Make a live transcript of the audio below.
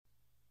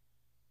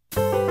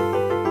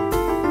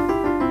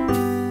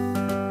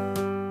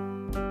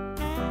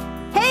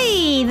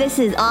this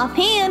is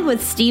Offhand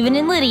with Steven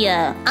and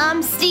Lydia.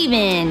 I'm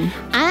Steven.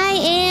 I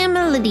am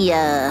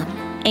Lydia.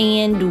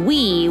 And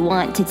we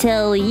want to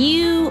tell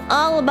you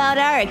all about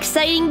our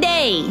exciting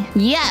day.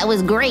 Yeah, it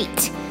was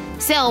great.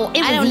 So,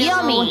 It was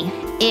yummy.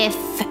 If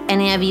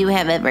any of you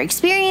have ever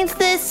experienced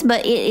this,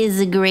 but it is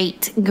a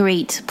great,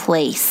 great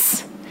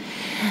place.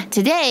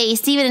 Today,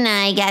 Steven and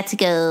I got to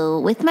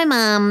go with my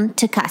mom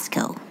to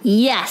Costco.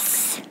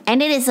 Yes.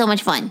 And it is so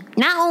much fun.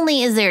 Not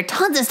only is there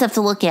tons of stuff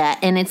to look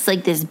at, and it's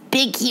like this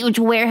big, huge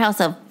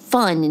warehouse of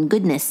fun and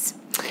goodness,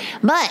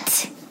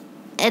 but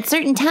at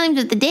certain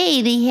times of the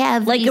day, they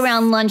have Like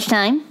around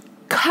lunchtime.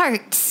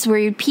 carts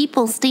where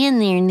people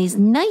stand there, and these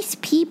nice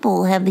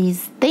people have these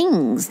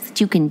things that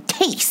you can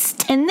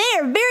taste. And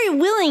they're very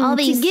willing All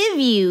to these- give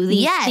you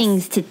these Yes.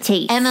 things to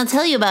taste. And they'll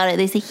tell you about it.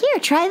 They say, here,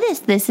 try this.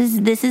 This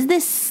is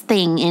this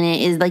thing, and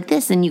it is like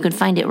this, and you can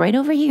find it right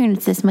over here, and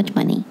it's this much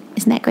money.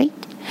 Isn't that great?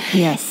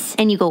 yes.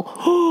 And you go,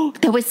 oh,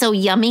 that was so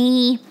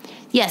yummy.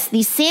 Yes,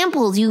 these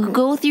samples, you can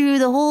go through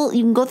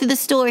the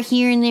store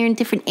here and there in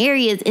different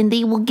areas, and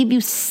they will give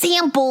you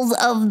samples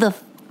of the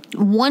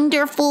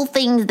wonderful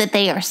things that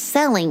they are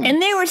selling.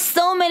 And there were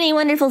so many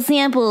wonderful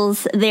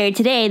samples there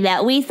today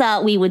that we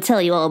thought we would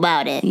tell you all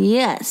about it.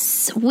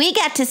 Yes, we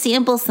got to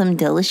sample some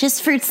delicious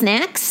fruit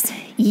snacks.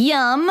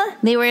 Yum.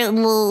 They were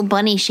little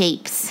bunny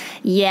shapes.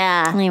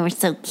 Yeah. They were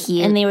so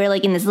cute. And they were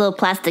like in this little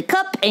plastic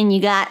cup, and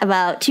you got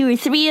about 2 or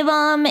 3 of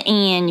them,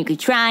 and you could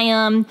try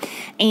them.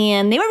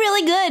 And they were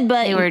really good,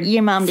 but they were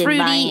your mom didn't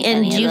buy fruity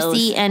and any of those.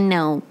 juicy, and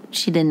no,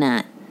 she did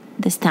not.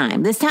 This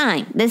time.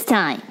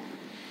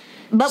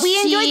 But we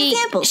enjoyed the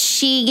samples.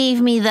 She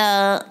gave me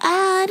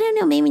I don't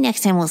know, maybe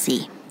next time we'll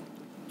see.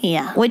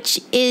 Yeah. Which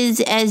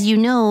is, as you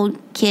know,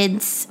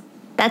 kids,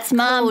 That's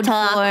mom code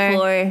talk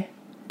for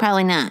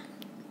probably not.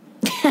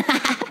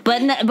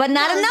 but not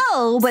a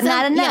no, but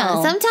not a no.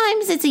 Yeah,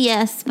 sometimes it's a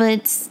yes, but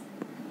it's,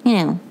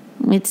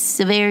 it's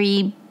a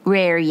very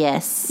rare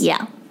yes.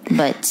 Yeah.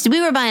 But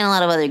we were buying a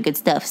lot of other good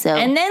stuff, so.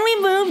 And then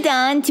we moved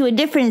on to a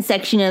different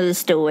section of the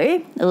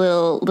store, a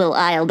little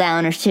aisle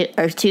down or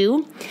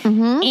two.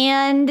 Mm-hmm.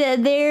 And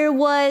there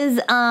was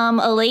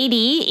a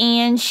lady,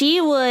 and she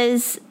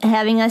was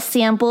having us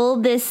sample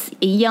this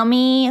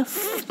yummy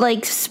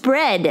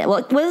spread.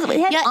 What was it?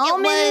 It had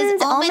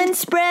almond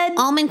spread,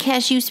 almond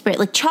cashew spread,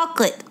 like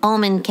chocolate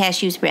almond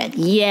cashew spread.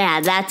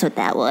 Yeah, that's what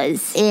that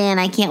was. And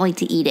I can't wait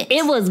to eat it.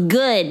 It was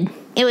good.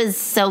 It was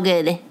so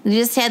good. You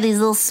just had these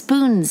little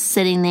spoons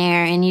sitting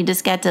there, and you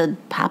just got to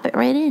pop it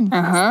right in.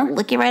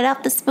 Lick it right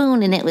off the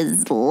spoon, and it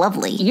was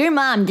lovely. Your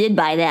mom did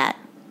buy that.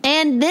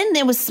 And then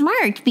it was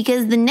smart,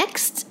 because the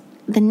next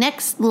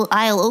little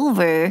aisle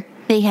over,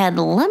 they had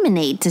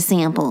lemonade to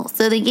sample.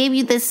 So they gave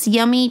you this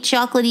yummy,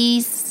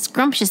 chocolatey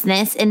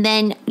scrumptiousness, and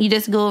then you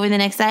just go over the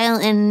next aisle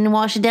and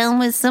wash it down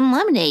with some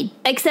lemonade.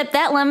 Except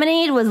that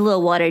lemonade was a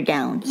little watered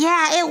down.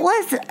 Yeah, it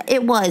was.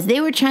 It was. They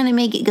were trying to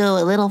make it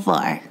go a little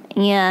far.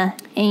 Yeah,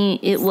 and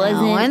it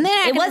wasn't. And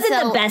it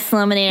wasn't the best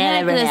lemonade I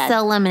ever had.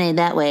 Sell lemonade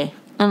that way,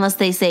 unless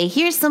they say,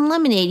 "Here's some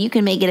lemonade. You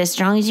can make it as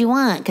strong as you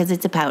want because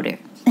it's a powder."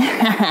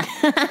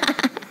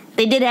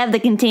 They did have the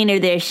container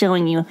there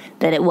showing you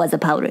that it was a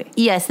powder.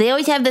 Yes, they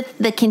always have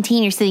the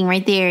container sitting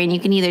right there, and you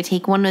can either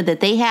take one that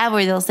they have,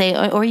 or they'll say,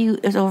 or you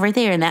it's over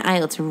there in that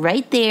aisle. It's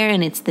right there,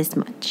 and it's this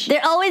much.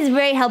 They're always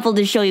very helpful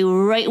to show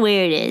you right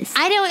where it is.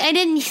 I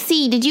didn't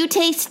see. Did you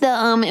taste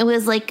the It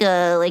was like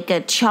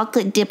a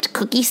chocolate dipped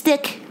cookie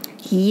stick.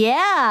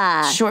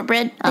 Yeah.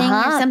 Shortbread thing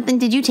or something.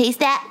 Did you taste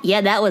that?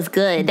 Yeah, that was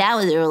good. That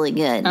was really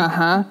good.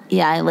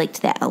 Yeah, I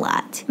liked that a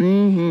lot.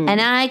 Mm-hmm.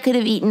 And I could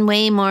have eaten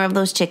way more of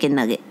those chicken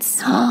nuggets.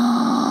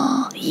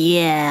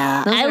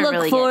 Yeah. Those I are look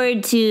really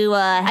forward to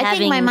having I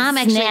think my mom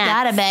actually snacks.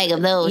 got a bag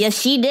of those. Yes,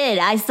 she did.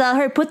 I saw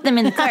her put them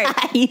in the cart.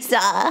 You saw.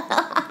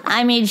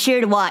 I made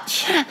sure to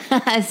watch.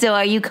 So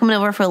are you coming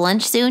over for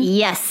lunch soon?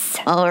 Yes.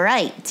 All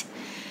right.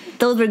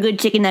 Those were good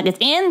chicken nuggets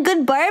and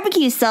good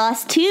barbecue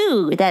sauce,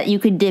 too, that you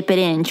could dip it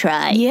in and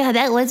try. Yeah,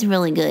 that was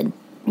really good.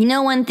 You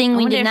know one thing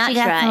we did not she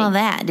got try? some of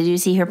that. Did you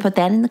see her put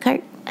that in the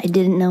cart? I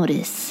didn't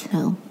notice.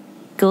 Oh.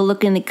 Go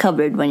look in the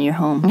cupboard when you're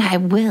home. I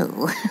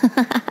will.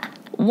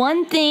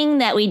 One thing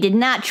that we did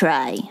not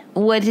try.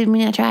 What did we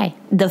not try?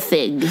 The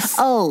figs.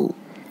 Oh,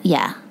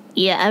 yeah.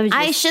 Yeah,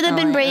 I should have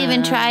been brave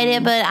and tried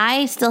it, but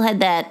I still had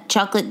that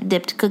chocolate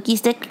dipped cookie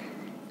stick.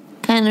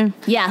 Kind of.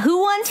 Yeah, who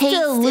wants to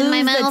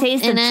lose the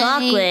taste of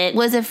chocolate? I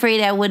was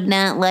afraid I would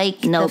not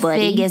like the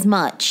fig as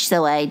much,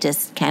 so I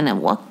just kind of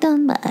walked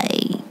on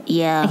by.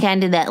 Yeah. I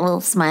kind of did that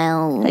little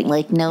smile,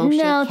 like no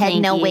shake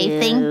head, no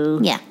wave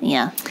thing. Yeah.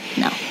 Yeah.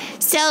 No.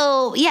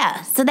 So,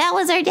 yeah. So that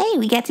was our day.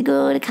 We got to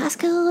go to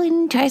Costco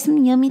and try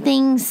some yummy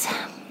things.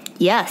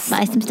 Yes.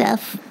 Buy some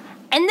stuff.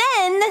 And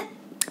then,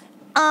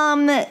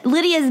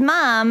 Lydia's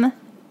mom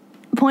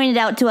pointed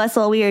out to us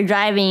while we were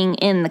driving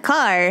in the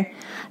car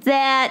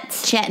that...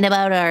 Chatting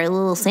about our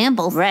little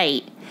samples.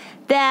 Right.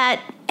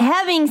 That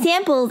having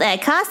samples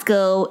at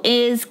Costco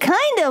is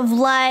kind of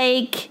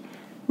like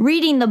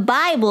reading the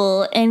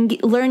Bible and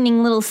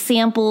learning little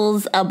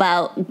samples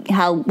about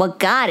what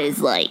God is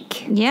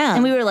like. Yeah.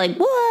 And we were like,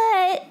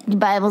 what? it. The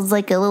Bible's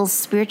like a little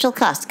spiritual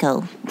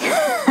Costco.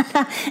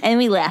 And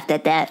we laughed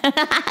at that.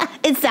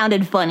 It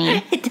sounded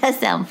funny. It does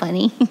sound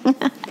funny.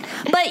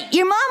 But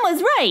your mom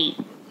was right.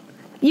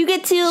 You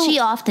get to... She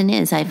often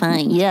is, I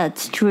find. Yeah,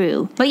 it's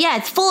true. But yeah,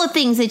 it's full of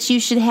things that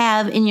you should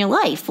have in your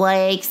life,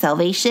 like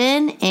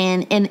salvation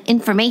and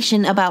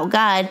information about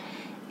God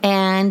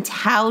and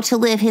how to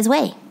live his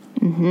way.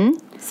 Mm-hmm.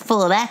 It's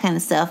full of that kind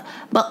of stuff.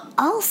 But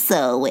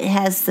also, it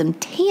has some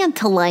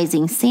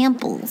tantalizing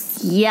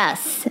samples.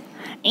 Yes.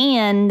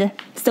 And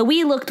so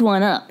we looked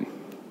one up.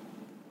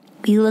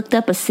 We looked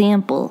up a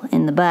sample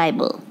in the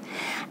Bible.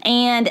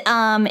 And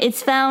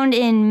it's found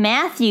in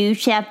Matthew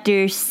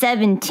chapter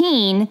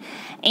 17.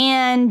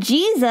 And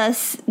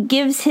Jesus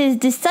gives his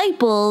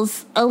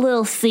disciples a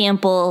little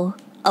sample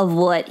of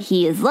what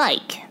he is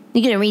like.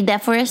 You gonna read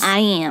that for us? I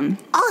am.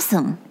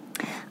 Awesome.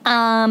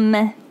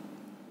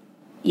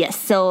 Yes,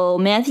 so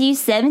Matthew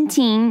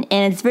 17,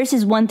 and it's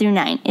verses 1 through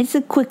 9. It's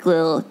a quick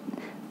little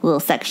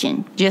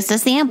section. Just a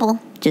sample.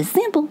 Just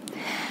sample.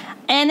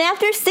 And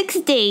after 6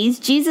 days,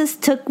 Jesus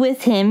took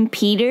with him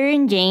Peter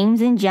and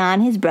James and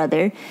John, his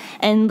brother,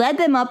 and led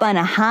them up on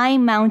a high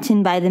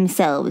mountain by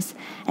themselves.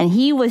 And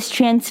he was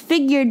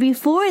transfigured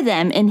before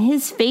them, and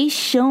his face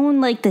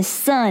shone like the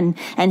sun,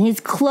 and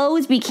his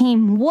clothes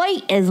became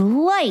white as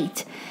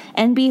light.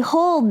 And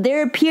behold,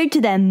 there appeared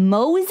to them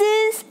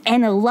Moses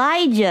and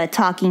Elijah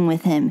talking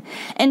with him.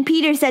 And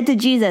Peter said to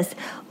Jesus,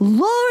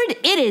 Lord,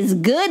 it is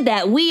good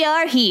that we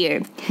are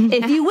here.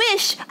 If you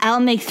wish,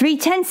 I'll make 3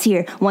 tents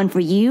here, one for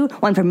you,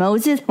 one for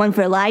Moses, one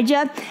for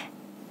Elijah.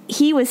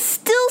 He was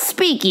still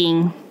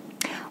speaking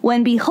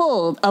when,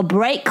 behold, a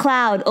bright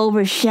cloud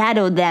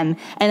overshadowed them,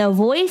 and a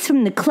voice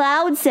from the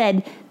cloud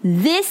said,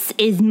 This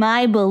is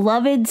my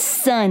beloved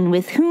Son,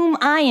 with whom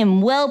I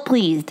am well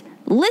pleased.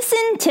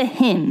 Listen to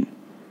him.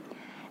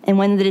 And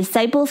when the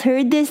disciples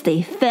heard this,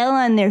 they fell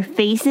on their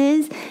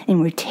faces and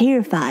were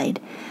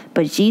terrified.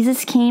 But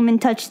Jesus came and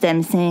touched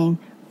them, saying,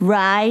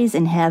 Rise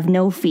and have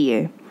no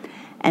fear.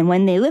 And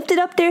when they lifted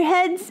up their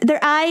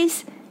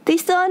eyes, they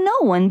saw no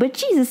one but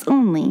Jesus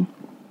only.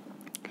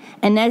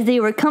 And as they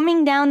were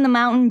coming down the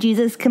mountain,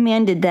 Jesus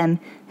commanded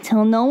them,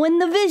 Tell no one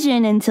the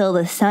vision until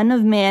the Son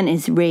of Man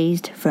is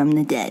raised from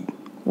the dead.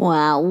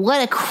 Wow,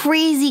 what a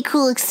crazy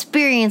cool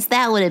experience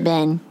that would have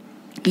been.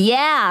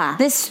 Yeah.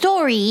 This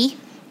story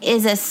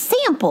is a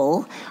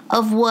sample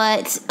of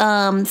what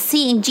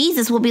seeing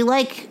Jesus will be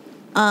like,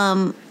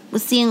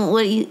 seeing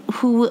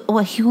who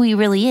he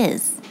really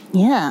is.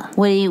 Yeah.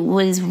 What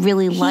is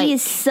really like. He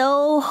is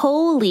so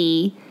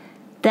holy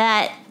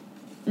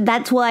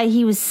that's why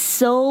he was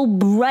so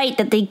bright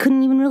that they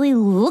couldn't even really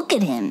look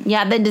at him.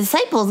 Yeah, the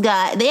disciples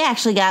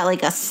actually got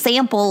like a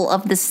sample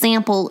of the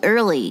sample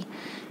early.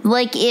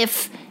 Like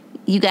if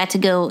you got to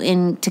go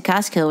into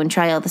Costco and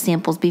try all the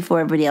samples before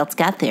everybody else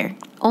got there.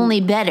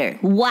 Only better.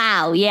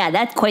 Wow, yeah,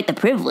 that's quite the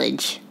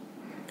privilege.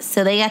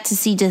 So they got to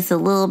see just a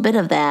little bit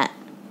of that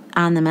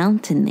on the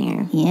mountain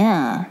there.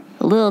 Yeah,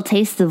 a little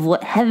taste of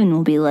what heaven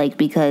will be like,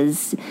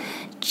 because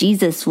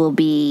Jesus will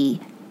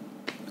be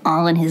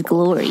all in his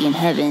glory in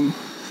heaven.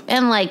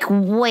 And like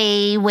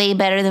way, way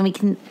better than we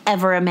can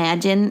ever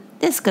imagine.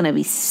 This is going to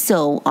be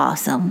so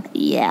awesome.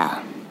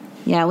 Yeah.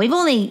 Yeah, we've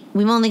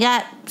only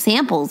got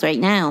samples right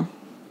now.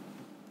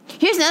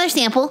 Here's another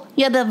sample.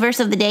 You have the verse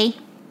of the day?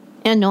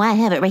 Oh, no, I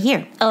have it right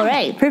here. All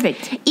right,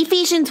 perfect.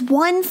 Ephesians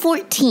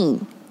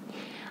 1:14.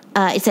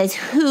 It says,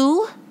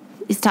 Who,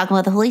 is talking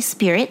about the Holy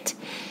Spirit,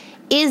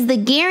 is the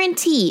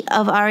guarantee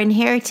of our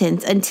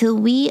inheritance until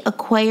we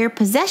acquire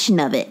possession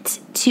of it,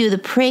 to the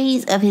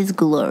praise of his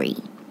glory.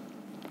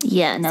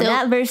 Yeah, now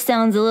that verse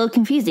sounds a little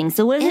confusing.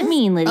 So what does it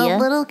mean, Lydia? A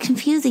little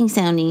confusing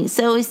sounding.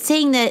 So it's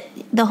saying that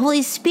the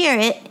Holy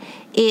Spirit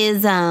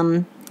is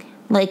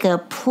like a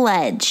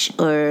pledge,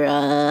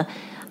 or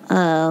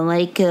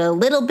like a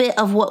little bit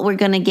of what we're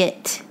going to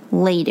get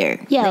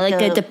later. Yeah,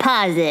 like a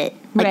deposit.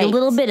 Like a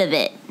little bit of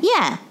it.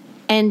 Yeah.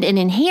 And an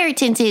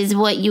inheritance is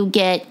what you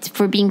get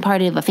for being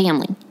part of a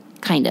family,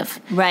 kind of.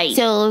 Right.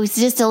 So it's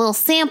just a little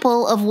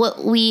sample of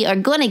what we are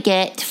going to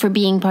get for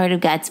being part of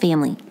God's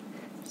family.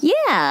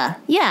 Yeah,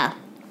 yeah.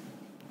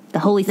 The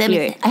Holy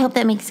Spirit. I hope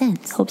that makes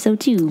sense. Hope so,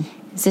 too.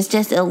 This is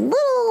just a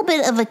little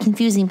bit of a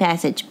confusing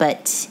passage,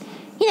 but,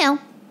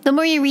 the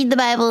more you read the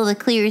Bible, the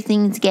clearer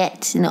things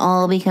get, and it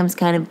all becomes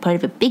kind of part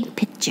of a big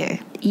picture.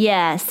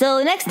 Yeah,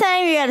 so next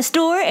time you're at a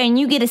store and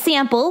you get a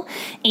sample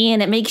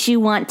and it makes you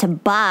want to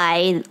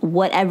buy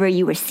whatever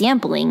you were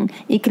sampling,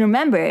 you can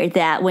remember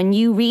that when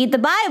you read the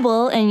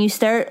Bible and you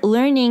start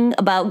learning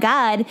about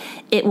God,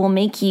 it will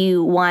make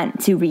you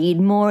want to read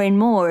more and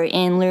more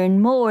and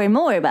learn more and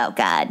more about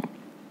God.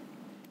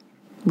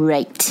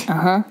 Right.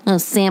 Uh-huh.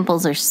 Those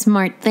samples are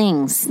smart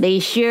things. They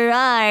sure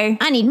are.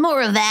 I need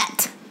more of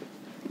that.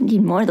 I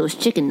need more of those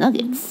chicken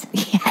nuggets.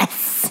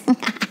 Yes.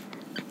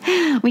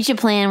 We should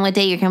plan what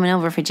day you're coming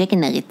over for chicken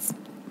nuggets.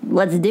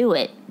 Let's do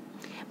it.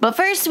 But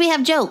first, we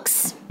have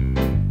jokes.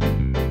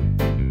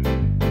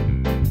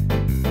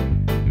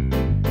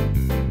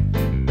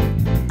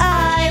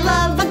 I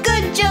love a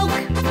good joke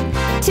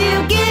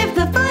to give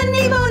the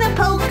funny bone a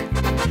poke.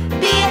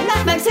 Be it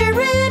knockbacks or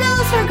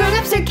riddles,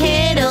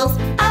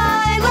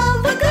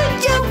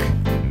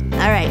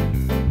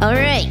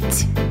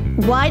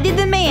 Why did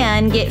the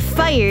man get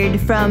fired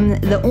from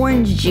the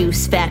orange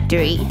juice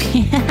factory?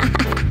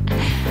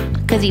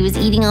 Because he was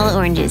eating all the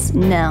oranges.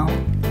 No.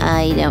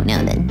 I don't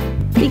know then.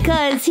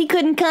 Because he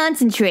couldn't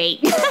concentrate.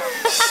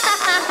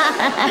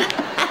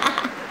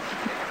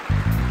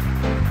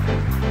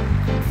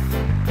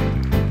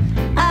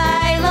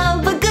 I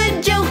love a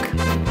good joke.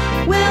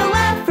 We'll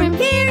laugh from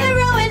here to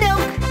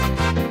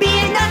Roanoke. Be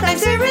it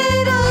knock-knocks or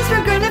riddles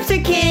for grown-ups or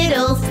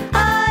kiddles.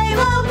 I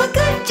love a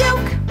good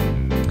joke.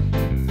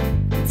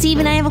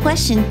 Steven, I have a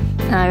question.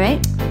 All right.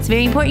 It's a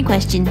very important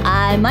question.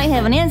 I might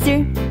have an answer.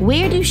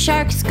 Where do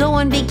sharks go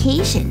on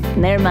vacation?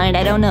 Never mind,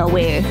 I don't know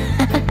where.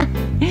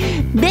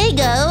 They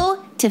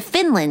go to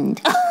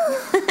Finland. Of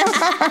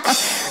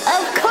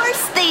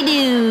course they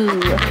do.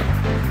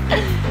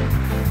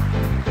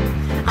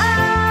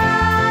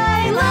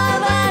 I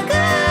love a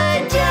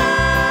good joke.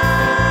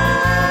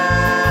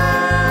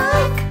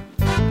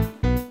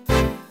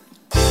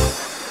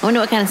 I wonder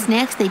what kind of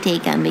snacks they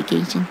take on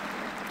vacation.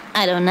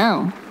 I don't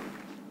know.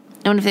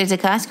 I wonder if there's a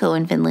Costco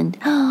in Finland.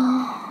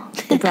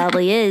 There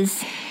probably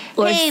is.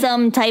 Or Hey.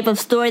 some type of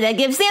store that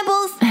gives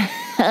samples.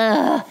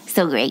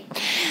 So great.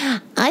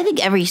 I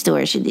think every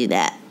store should do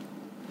that.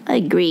 I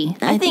agree.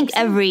 I think think so.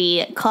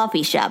 every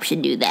coffee shop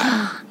should do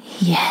that.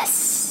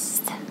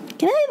 Yes.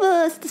 Can I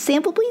have a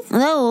sample, please?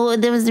 No,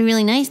 that was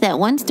really nice. That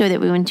one store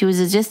that we went to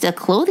was just a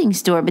clothing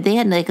store, but they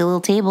had like a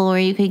little table where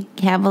you could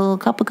have a little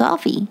cup of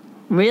coffee.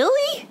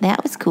 Really?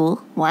 That was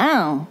cool.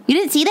 Wow. You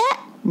didn't see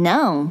that?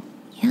 No.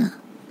 Yeah.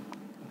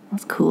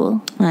 That's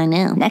cool. I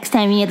know. Next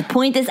time you have to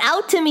point this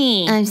out to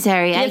me. I'm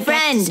sorry. I a got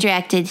friend.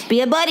 distracted.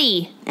 Be a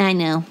buddy. I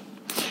know.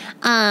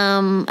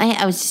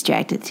 I was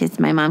distracted because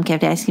my mom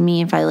kept asking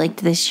me if I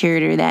liked this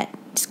shirt or that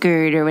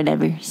skirt or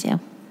whatever. So,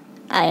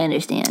 I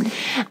understand.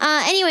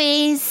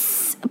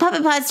 anyways,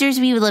 Puppet Podsters,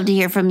 we would love to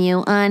hear from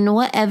you on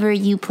whatever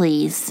you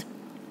please.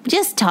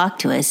 Just talk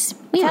to us.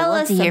 We Tell would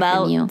love us to hear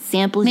about from you.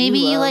 samples Maybe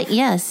you love.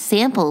 like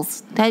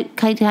samples. That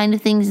kind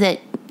of things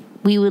that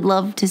we would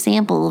love to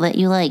sample that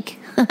you like.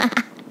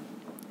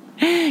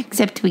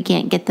 Except we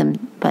can't get them.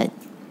 But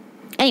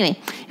anyway,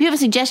 if you have a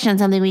suggestion on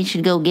something we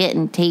should go get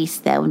and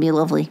taste, that would be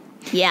lovely.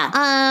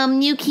 Yeah.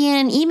 You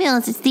can email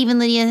us at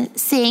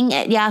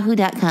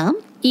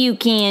StephenLydiaSing@yahoo.com. You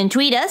can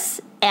tweet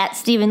us at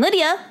Stephen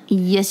Lydia.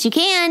 Yes, you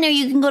can, or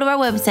you can go to our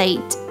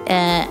website.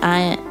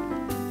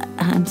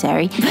 I'm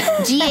sorry,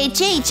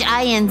 ghhinc.org.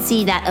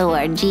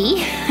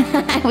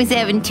 I was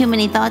having too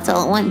many thoughts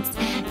all at once,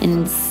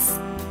 and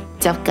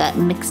stuff got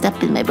mixed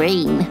up in my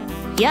brain.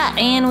 Yeah,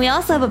 and we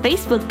also have a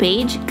Facebook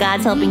page,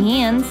 God's Helping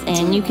Hands,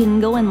 and you can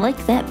go and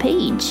like that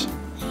page.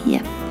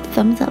 Yep,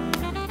 thumbs up.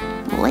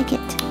 Like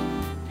it.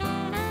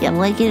 Yep.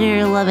 Like it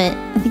or love it.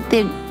 I think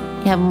they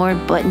have more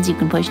buttons you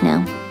can push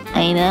now.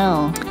 I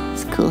know.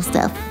 It's cool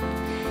stuff.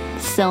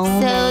 So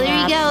there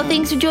you go.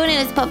 Thanks for joining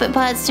us, Puppet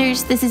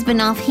Podsters. This has been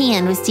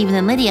Offhand with Stephen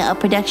and Lydia, a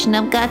production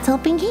of God's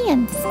Helping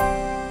Hands.